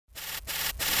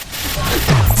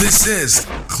This is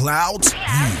Clout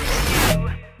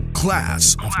Nigeria,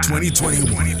 Class of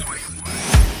 2021.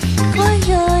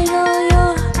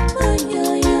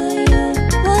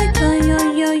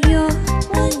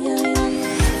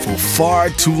 For far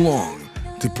too long,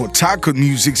 the Port Harcourt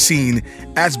music scene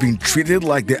has been treated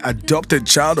like the adopted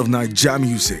child of Naija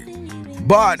music.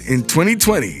 But in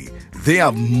 2020, they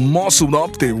have muscled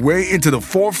up their way into the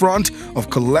forefront of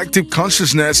collective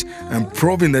consciousness and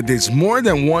proving that there's more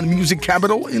than one music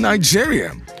capital in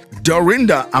Nigeria.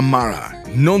 Dorinda Amara,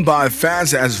 known by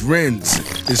fans as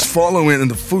Rindss, is following in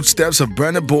the footsteps of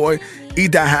Burna Boy,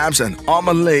 Ida Habs, and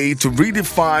Omalay to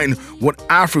redefine what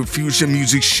Afrofusion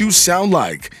music should sound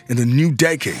like in the new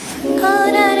decade.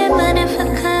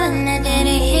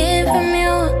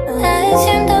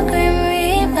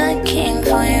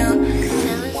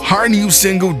 Her new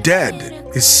single, Dead,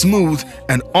 is smooth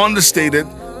and understated,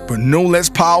 but no less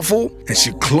powerful, and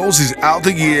she closes out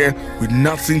the year with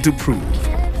nothing to prove.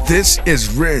 This is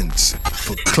Rindss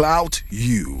for Clout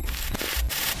U.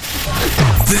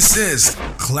 This is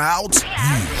Clout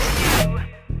U,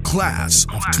 Class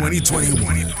of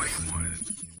 2021.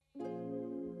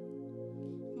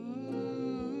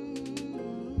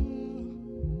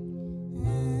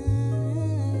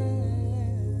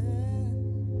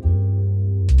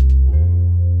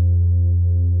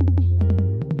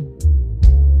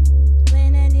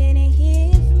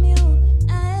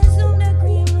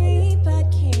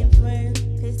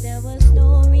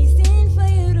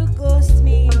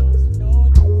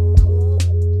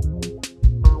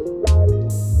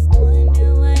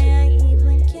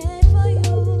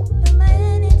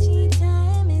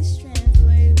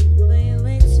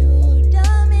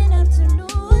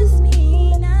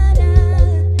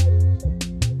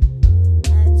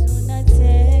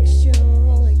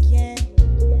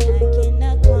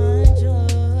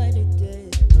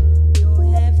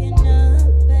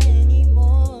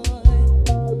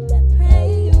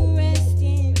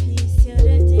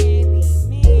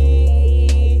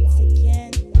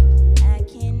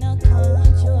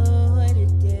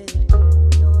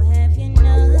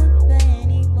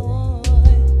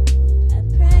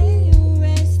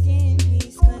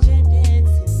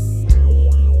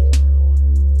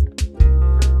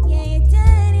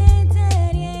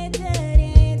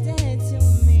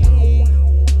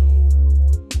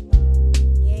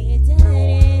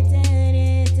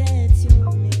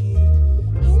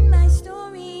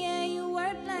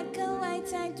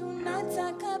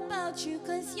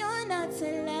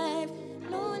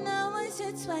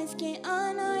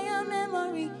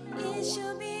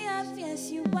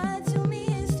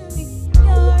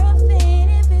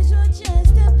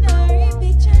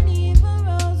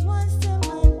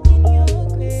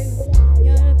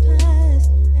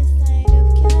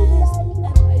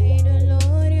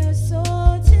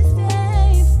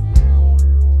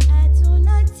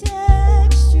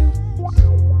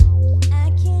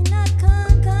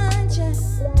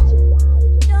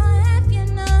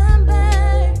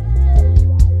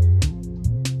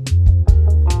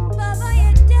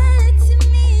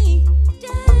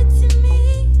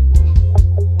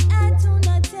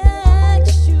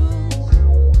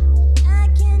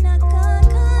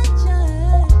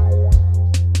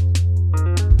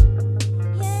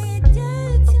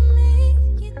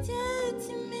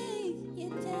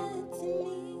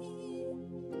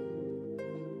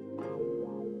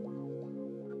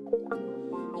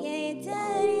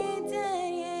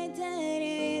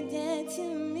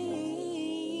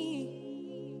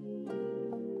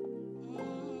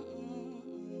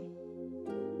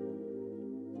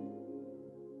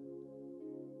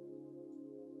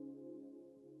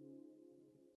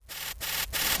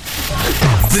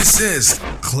 This is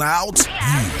Clout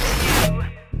U,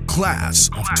 Class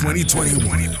of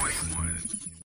 2021.